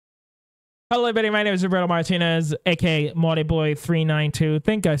Hello, everybody. My name is Roberto Martinez, aka MartyBoy392.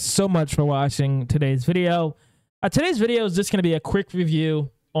 Thank you guys so much for watching today's video. Today's video is just going to be a quick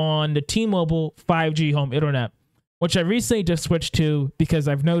review on the T-Mobile 5G home internet, which I recently just switched to because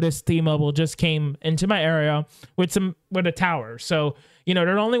I've noticed T-Mobile just came into my area with a tower. So, you know,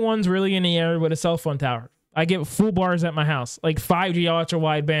 they're the only ones really in the area with a cell phone tower. I get full bars at my house, like 5G ultra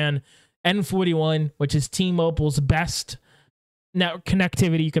wideband, N41, which is T-Mobile's best network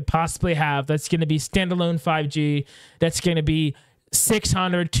connectivity you could possibly have. That's going to be standalone 5G. That's going to be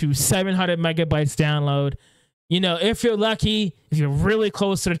 600 to 700 megabytes download. You know, if you're lucky, if you're really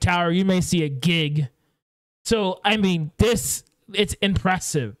close to the tower, you may see a gig. So, I mean, it's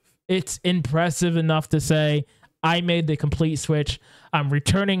impressive. It's impressive enough to say I made the complete switch. I'm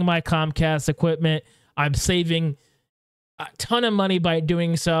returning my Comcast equipment. I'm saving a ton of money by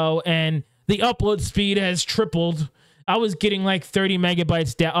doing so. And the upload speed has tripled. I was getting like 30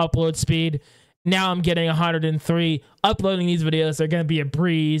 megabytes upload speed. Now I'm getting 103. Uploading these videos are going to be a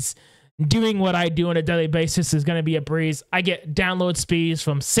breeze. Doing what I do on a daily basis is going to be a breeze. I get download speeds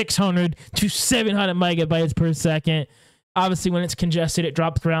from 600 to 700 megabytes per second. Obviously, when it's congested, it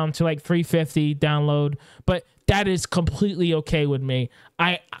drops around to like 350 download. But that is completely okay with me.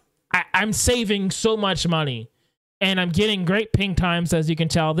 I'm saving so much money. And I'm getting great ping times, as you can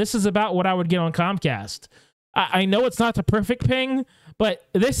tell. This is about what I would get on Comcast. I know it's not the perfect ping, but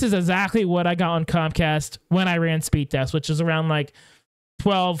this is exactly what I got on Comcast when I ran speed tests, which is around like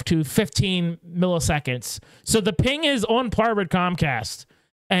 12 to 15 milliseconds. So the ping is on par with Comcast,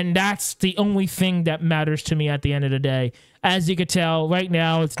 and that's the only thing that matters to me at the end of the day. As you can tell, right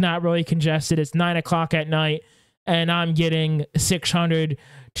now, it's not really congested. It's 9 o'clock at night, and I'm getting 600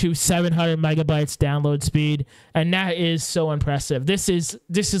 to 700 megabytes download speed, and that is so impressive. This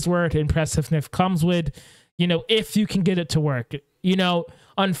is where the impressiveness comes with. You know, if you can get it to work. You know,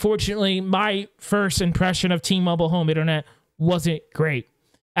 unfortunately, my first impression of T-Mobile home internet wasn't great.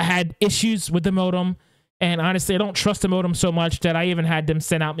 I had issues with the modem, and honestly, I don't trust the modem so much that I even had them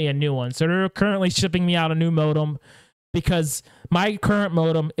send out me a new one. So they're currently shipping me out a new modem because my current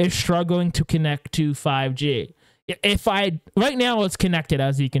modem is struggling to connect to 5G. Right now it's connected,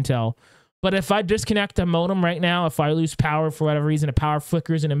 as you can tell. But if I disconnect the modem right now, if I lose power for whatever reason, the power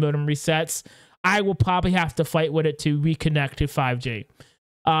flickers and the modem resets, I will probably have to fight with it to reconnect to 5G.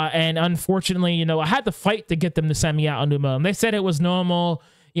 And unfortunately, you know, I had to fight to get them to send me out a new modem. They said it was normal,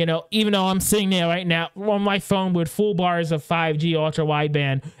 you know, even though I'm sitting there right now on my phone with full bars of 5G ultra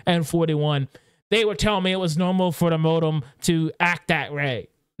wideband and 41. They were telling me it was normal for the modem to act that way.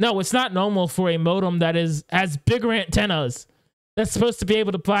 No, it's not normal for a modem that has bigger antennas that's supposed to be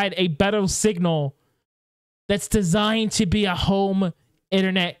able to provide a better signal, that's designed to be a home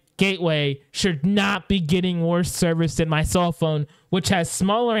internet gateway, should not be getting worse service than my cell phone, which has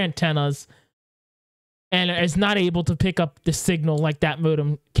smaller antennas and is not able to pick up the signal like that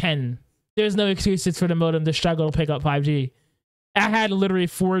modem can. There's no excuses for the modem to struggle to pick up 5G. I had literally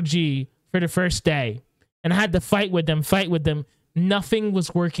 4G for the first day, and I had to fight with them. Nothing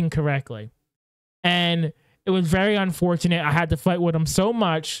was working correctly. And it was very unfortunate. I had to fight with them so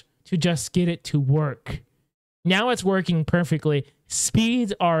much to just get it to work. Now it's working perfectly.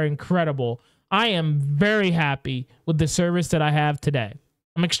 Speeds are incredible. I am very happy with the service that I have today.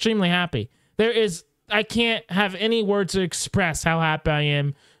 I'm extremely happy. I can't have any words to express how happy I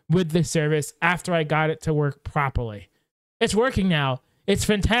am with this service after I got it to work properly. It's working now. It's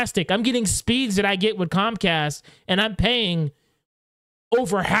fantastic. I'm getting speeds that I get with Comcast, and I'm paying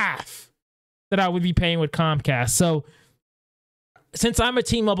over half that I would be paying with Comcast. So since I'm a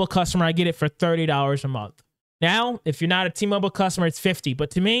T-Mobile customer, I get it for $30 a month. Now, if you're not a T-Mobile customer, it's $50.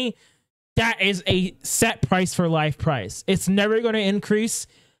 But to me, that is a set price for life price. It's never going to increase.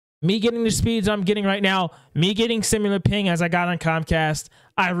 Me getting the speeds I'm getting right now, me getting similar ping as I got on Comcast,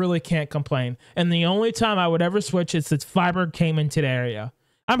 I really can't complain. And the only time I would ever switch is if fiber came into the area.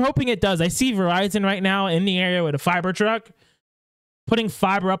 I'm hoping it does. I see Verizon right now in the area with a fiber truck, putting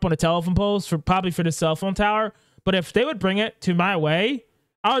fiber up on the telephone poles probably for the cell phone tower. But if they would bring it to my way,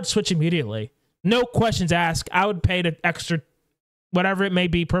 I would switch immediately. No questions asked. I would pay the extra, whatever it may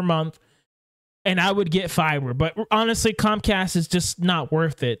be per month, and I would get fiber. But honestly, Comcast is just not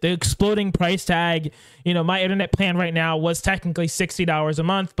worth it. The exploding price tag, you know, my internet plan right now was technically $60 a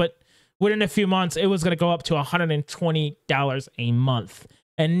month, but within a few months, it was going to go up to $120 a month.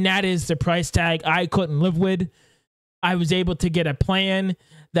 And that is the price tag I couldn't live with. I was able to get a plan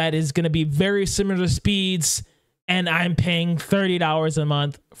that is going to be very similar to speeds, and I'm paying $30 a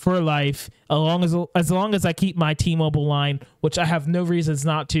month for life, as long as I keep my T-Mobile line, which I have no reasons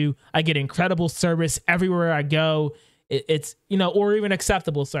not to. I get incredible service everywhere I go. it's, you know, or even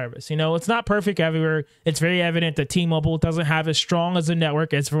acceptable service. You know, it's not perfect everywhere. It's very evident that T-Mobile doesn't have as strong as a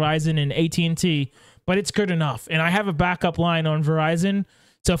network as Verizon and AT&T, but it's good enough. And I have a backup line on Verizon.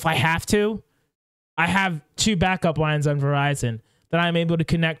 So if I have to, I have 2 backup lines on Verizon that I'm able to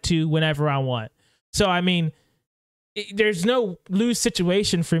connect to whenever I want. So, I mean, there's no lose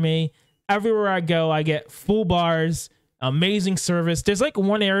situation for me. Everywhere I go, I get full bars, amazing service. There's like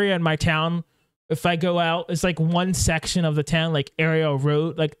one area in my town, if I go out, it's like one section of the town, like area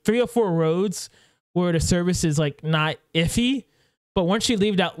road, like 3 or 4 roads where the service is like not iffy. But once you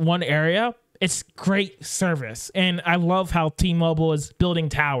leave that one area, it's great service. And I love how T-Mobile is building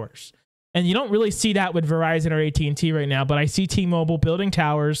towers. And you don't really see that with Verizon or AT&T right now, but I see T-Mobile building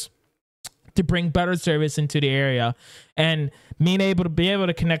towers to bring better service into the area, and being able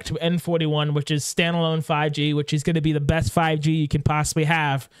to connect to N41, which is standalone 5G, which is going to be the best 5G you can possibly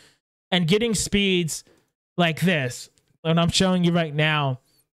have, and getting speeds like this, what I'm showing you right now,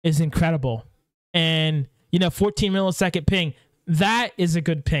 is incredible. And, you know, 14 millisecond ping, that is a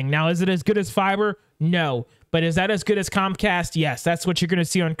good ping. Now, is it as good as fiber? No. But is that as good as Comcast? Yes. That's what you're going to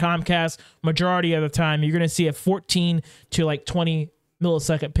see on Comcast majority of the time. You're going to see a 14 to like 20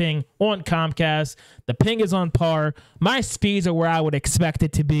 millisecond ping on Comcast. The ping is on par. My speeds are where I would expect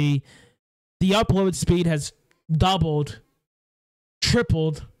it to be. The upload speed has doubled,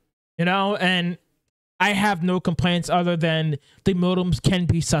 tripled, you know, and I have no complaints other than the modems can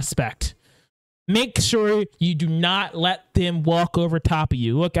be suspect. Make sure you do not let them walk over top of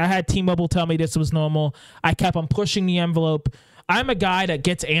you. Look, I had T-Mobile tell me this was normal. I kept on pushing the envelope. I'm a guy that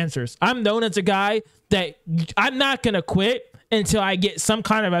gets answers. I'm known as a guy that I'm not going to quit until I get some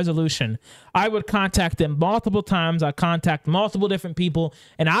kind of resolution. I would contact them multiple times. I contact multiple different people,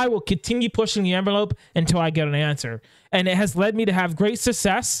 and I will continue pushing the envelope until I get an answer. And it has led me to have great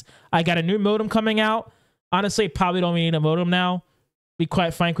success. I got a new modem coming out. Honestly, probably don't need a modem now. Be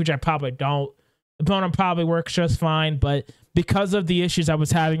quite frank, which I probably don't. The modem probably works just fine, but because of the issues I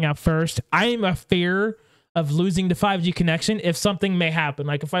was having at first, I am a fear of losing the 5G connection if something may happen.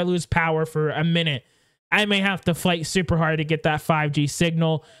 Like if I lose power for a minute, I may have to fight super hard to get that 5G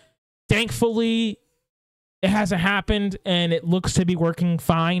signal. Thankfully, it hasn't happened, and it looks to be working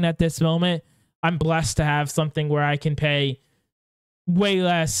fine at this moment. I'm blessed to have something where I can pay way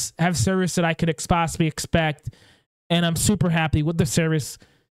less, have service that I could possibly expect, and I'm super happy with the service.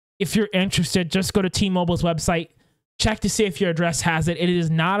 If you're interested, just go to T-Mobile's website, check to see if your address has it. It is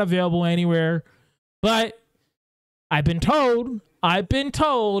not available anywhere, but I've been told,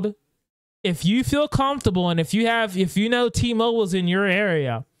 if you feel comfortable and if you know T-Mobile's in your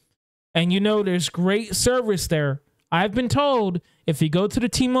area and you know there's great service there, I've been told if you go to the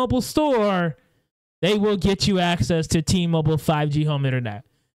T-Mobile store, they will get you access to T-Mobile 5G home internet.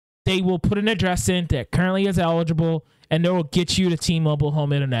 They will put an address in that currently is eligible, and they will get you to T-Mobile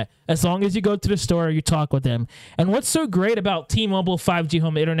home internet. As long as you go to the store, you talk with them. And what's so great about T-Mobile 5G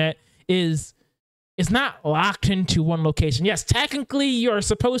home internet is it's not locked into one location. Yes, technically you're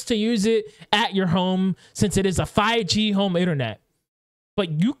supposed to use it at your home since it is a 5G home internet.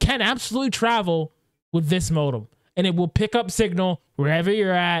 But you can absolutely travel with this modem, and it will pick up signal wherever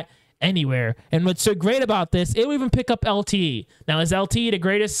you're at, anywhere. And what's so great about this, it will even pick up LTE. Now, is LTE the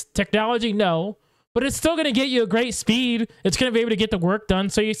greatest technology? No. But it's still going to get you a great speed. It's going to be able to get the work done.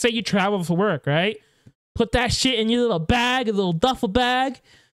 So you say you travel for work, right? Put that shit in your little bag, a little duffel bag,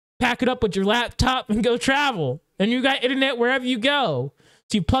 pack it up with your laptop and go travel. And you got internet wherever you go.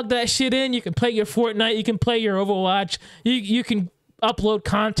 So you plug that shit in, you can play your Fortnite, you can play your Overwatch, you can upload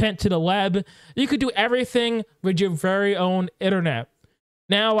content to the web. You could do everything with your very own internet.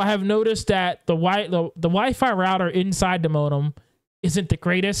 Now, I have noticed that the Wi-Fi router inside the modem isn't the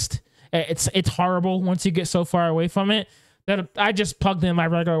greatest. It's horrible once you get so far away from it. That I just plugged in my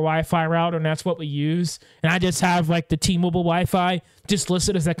regular Wi-Fi router, and that's what we use. And I just have like the T-Mobile Wi-Fi just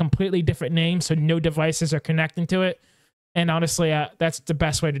listed as a completely different name, so no devices are connecting to it. And honestly, that's the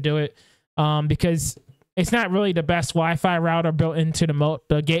best way to do it, because it's not really the best Wi-Fi router built into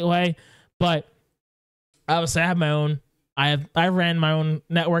the gateway. But obviously, I have my own. I ran my own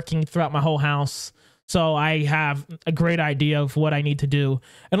networking throughout my whole house. So I have a great idea of what I need to do.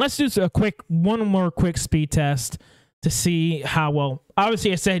 And let's do one more quick speed test to see how well.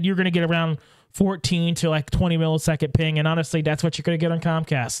 Obviously, I said you're going to get around 14 to like 20 millisecond ping. And honestly, that's what you're going to get on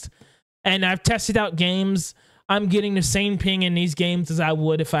Comcast. And I've tested out games. I'm getting the same ping in these games as I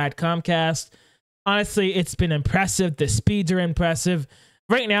would if I had Comcast. Honestly, it's been impressive. The speeds are impressive.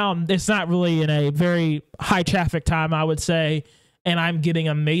 Right now, it's not really in a very high traffic time, I would say. and I'm getting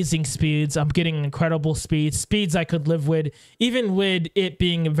amazing speeds. I'm getting incredible speeds I could live with, even with it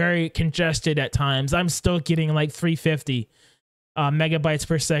being very congested at times. I'm still getting like 350 megabytes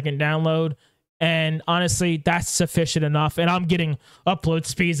per second download. And honestly, that's sufficient enough. And I'm getting upload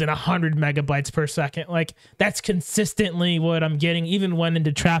speeds at 100 megabytes per second. Like, that's consistently what I'm getting. Even when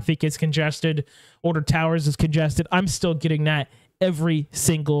the traffic is congested or the towers is congested, I'm still getting that every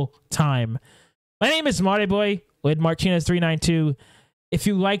single time. My name is Marty Boy with Martinez392. If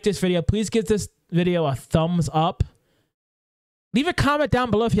you like this video, please give this video a thumbs up. Leave a comment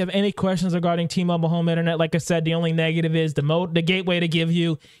down below if you have any questions regarding T-Mobile home internet. Like I said, the only negative is the gateway to give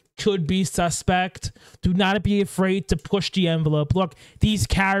you could be suspect. Do not be afraid to push the envelope. Look, these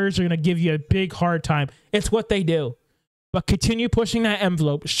carriers are going to give you a big hard time. It's what they do. But continue pushing that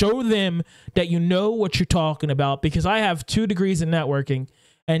envelope. Show them that you know what you're talking about, because I have 2 degrees in networking,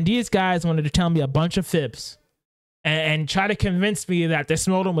 and these guys wanted to tell me a bunch of fibs and try to convince me that this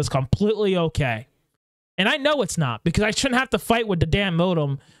modem was completely okay. And I know it's not, because I shouldn't have to fight with the damn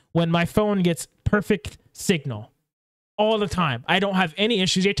modem when my phone gets perfect signal all the time. I don't have any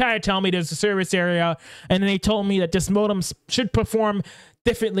issues. They try to tell me there's a service area, and then they told me that this modem should perform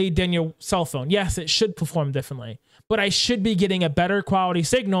differently than your cell phone. Yes, it should perform differently, but I should be getting a better quality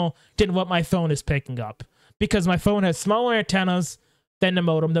signal than what my phone is picking up, because my phone has smaller antennas than the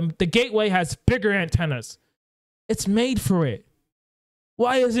modem. The gateway has bigger antennas. It's made for it.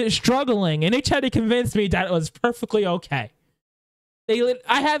 Why is it struggling? And they tried to convince me that it was perfectly okay.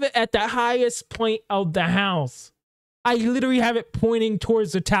 I have it at the highest point of the house. I literally have it pointing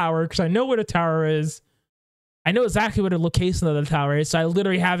towards the tower because I know where the tower is. I know exactly where the location of the tower is. So I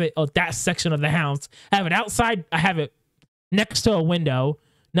literally have it at that section of the house. I have it outside. I have it next to a window.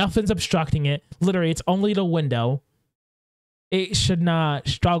 Nothing's obstructing it. Literally, it's only the window. It should not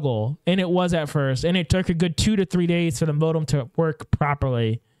struggle. And it was at first. And it took a good 2 to 3 days for the modem to work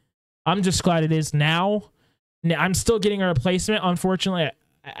properly. I'm just glad it is now. I'm still getting a replacement. Unfortunately,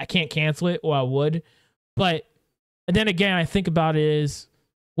 I can't cancel it, or I would. But and then again, I think about it is,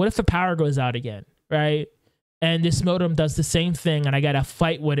 what if the power goes out again, right? And this modem does the same thing, and I got to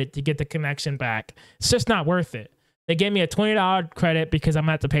fight with it to get the connection back. It's just not worth it. They gave me a $20 credit because I'm going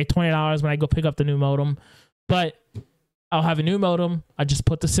to have to pay $20 when I go pick up the new modem. But I'll have a new modem. I just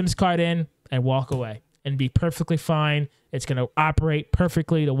put the SIMS card in and walk away and be perfectly fine. It's going to operate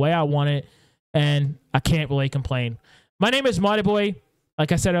perfectly the way I want it, and I can't really complain. My name is Marty Boy.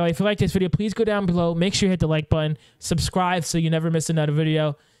 Like I said earlier, if you like this video, please go down below. Make sure you hit the like button. Subscribe so you never miss another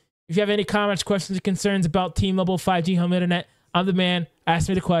video. If you have any comments, questions, or concerns about T-Mobile 5G home internet, I'm the man. Ask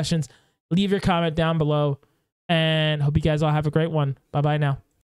me the questions. Leave your comment down below. And hope you guys all have a great one. Bye-bye now.